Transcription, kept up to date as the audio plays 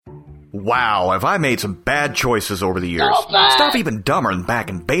Wow, have I made some bad choices over the years. Stuff even dumber than back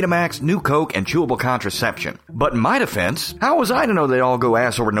in Betamax, New Coke, and chewable contraception. But in my defense, how was I to know they'd all go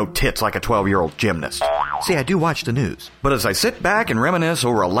ass over no tits like a 12-year-old gymnast? See, I do watch the news. But as I sit back and reminisce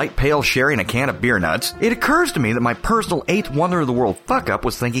over a light pale sherry and a can of beer nuts, it occurs to me that my personal eighth wonder of the world fuck-up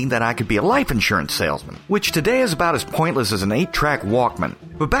was thinking that I could be a life insurance salesman, which today is about as pointless as an 8-track Walkman.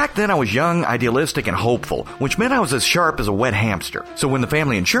 But back then I was young, idealistic, and hopeful, which meant I was as sharp as a wet hamster. So when the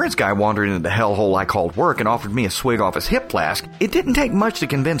family insurance guy wandered into the hellhole I called work and offered me a swig off his hip flask, it didn't take much to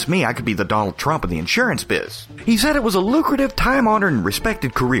convince me I could be the Donald Trump of the insurance biz. He said it was a lucrative, time-honored, and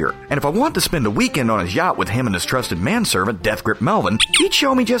respected career, and if I wanted to spend a weekend on his yacht with him and his trusted manservant, Death Grip Melvin, he'd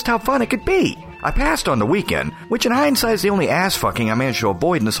show me just how fun it could be. I passed on the weekend, which in hindsight is the only ass-fucking I managed to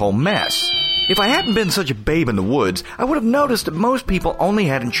avoid in this whole mess. If I hadn't been such a babe in the woods, I would have noticed that most people only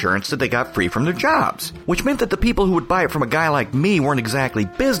had insurance that they got free from their jobs, which meant that the people who would buy it from a guy like me weren't exactly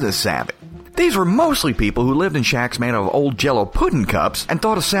business savvy. These were mostly people who lived in shacks made of old Jell-O pudding cups and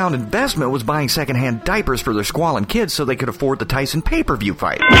thought a sound investment was buying secondhand diapers for their squalling kids so they could afford the Tyson pay-per-view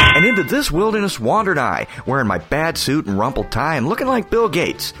fight. And into this wilderness wandered I, wearing my bad suit and rumpled tie and looking like Bill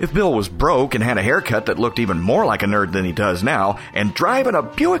Gates, if Bill was broke and had a haircut that looked even more like a nerd than he does now, and driving a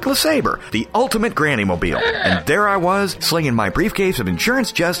Buick LeSabre, the ultimate granny-mobile. And there I was, slinging my briefcase of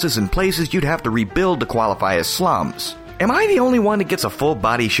insurance justice in places you'd have to rebuild to qualify as slums. Am I the only one that gets a full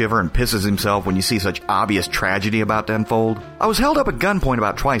body shiver and pisses himself when you see such obvious tragedy about to unfold? I was held up at gunpoint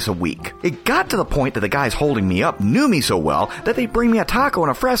about twice a week. It got to the point that the guys holding me up knew me so well that they'd bring me a taco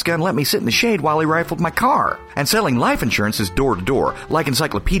and a Fresca and let me sit in the shade while he rifled my car. And selling life insurance is door to door, like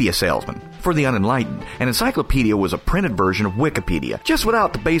encyclopedia salesman. For the unenlightened, an encyclopedia was a printed version of Wikipedia, just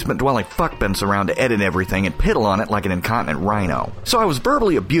without the basement-dwelling fuckbents around to edit everything and piddle on it like an incontinent rhino. So I was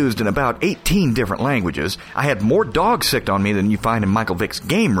verbally abused in about 18 different languages. I had more dogs sicked on me than you find in Michael Vick's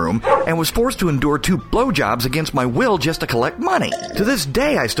game room, and was forced to endure 2 blowjobs against my will just to collect money. To this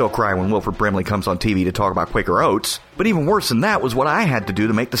day, I still cry when Wilford Brimley comes on TV to talk about Quaker Oats, but even worse than that was what I had to do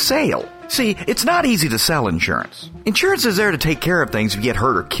to make the sale. See, it's not easy to sell insurance. Insurance is there to take care of things if you get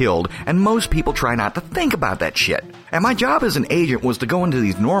hurt or killed, and most people try not to think about that shit. And my job as an agent was to go into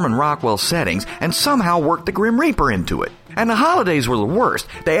these Norman Rockwell settings and somehow work the Grim Reaper into it. And the holidays were the worst.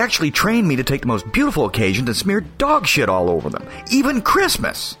 They actually trained me to take the most beautiful occasions and smear dog shit all over them. Even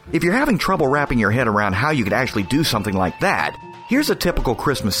Christmas. If you're having trouble wrapping your head around how you could actually do something like that, here's a typical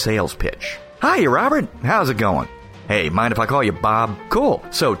Christmas sales pitch. Hiya, Robert. How's it going? Hey, mind if I call you Bob? Cool.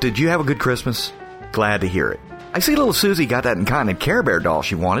 So, did you have a good Christmas? Glad to hear it. I see little Susie got that incontinent Care Bear doll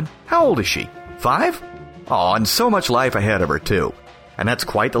she wanted. How old is she? 5? Aw, and so much life ahead of her, too. And that's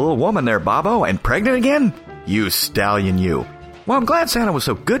quite the little woman there, Bobo. And pregnant again? You stallion, you. Well, I'm glad Santa was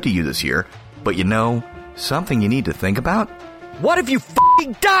so good to you this year. But you know, something you need to think about? What if you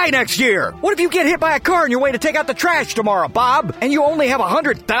f***ing die next year? What if you get hit by a car on your way to take out the trash tomorrow, Bob? And you only have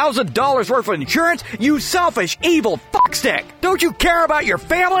 $100,000 worth of insurance? You selfish, evil fuckstick! Don't you care about your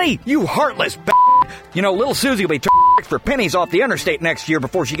family? You heartless b****. You know, little Susie will be for pennies off the interstate next year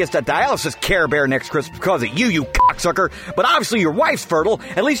before she gets that dialysis Care Bear next Christmas because of you cocksucker. But obviously your wife's fertile.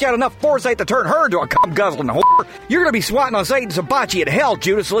 At least you had enough foresight to turn her into a cum-guzzling whore. You're gonna be swatting on Satan's hibachi at hell,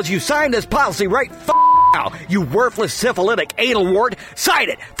 Judas, unless you sign this policy right now, you worthless syphilitic anal wart. Sign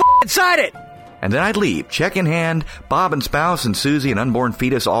it! Sign it! And then I'd leave, check in hand, Bob and spouse and Susie and unborn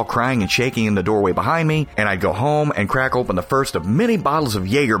fetus all crying and shaking in the doorway behind me, and I'd go home and crack open the first of many bottles of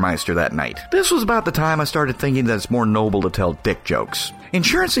Jägermeister that night. This was about the time I started thinking that it's more noble to tell dick jokes.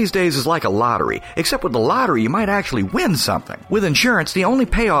 Insurance these days is like a lottery, except with the lottery you might actually win something. With insurance, the only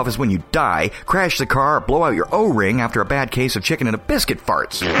payoff is when you die, crash the car, or blow out your O-ring after a bad case of chicken and a biscuit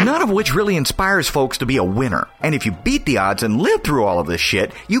farts. None of which really inspires folks to be a winner. And if you beat the odds and live through all of this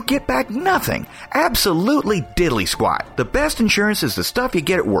shit, you get back nothing. Absolutely diddly squat. The best insurance is the stuff you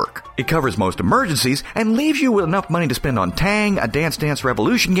get at work. It covers most emergencies and leaves you with enough money to spend on Tang, a Dance Dance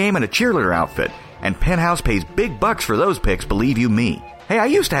Revolution game, and a cheerleader outfit. And Penthouse pays big bucks for those picks, believe you me. Hey, I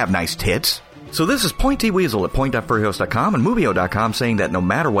used to have nice tits. So this is Pointy Weasel at point.furryhost.com and Movio.com saying that no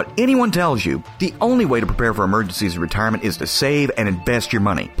matter what anyone tells you, the only way to prepare for emergencies and retirement is to save and invest your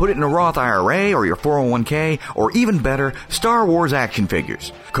money. Put it in a Roth IRA or your 401k or even better, Star Wars action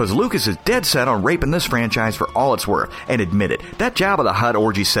figures. Because Lucas is dead set on raping this franchise for all it's worth. And admit it, that Jabba the Hutt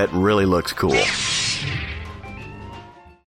orgy set really looks cool.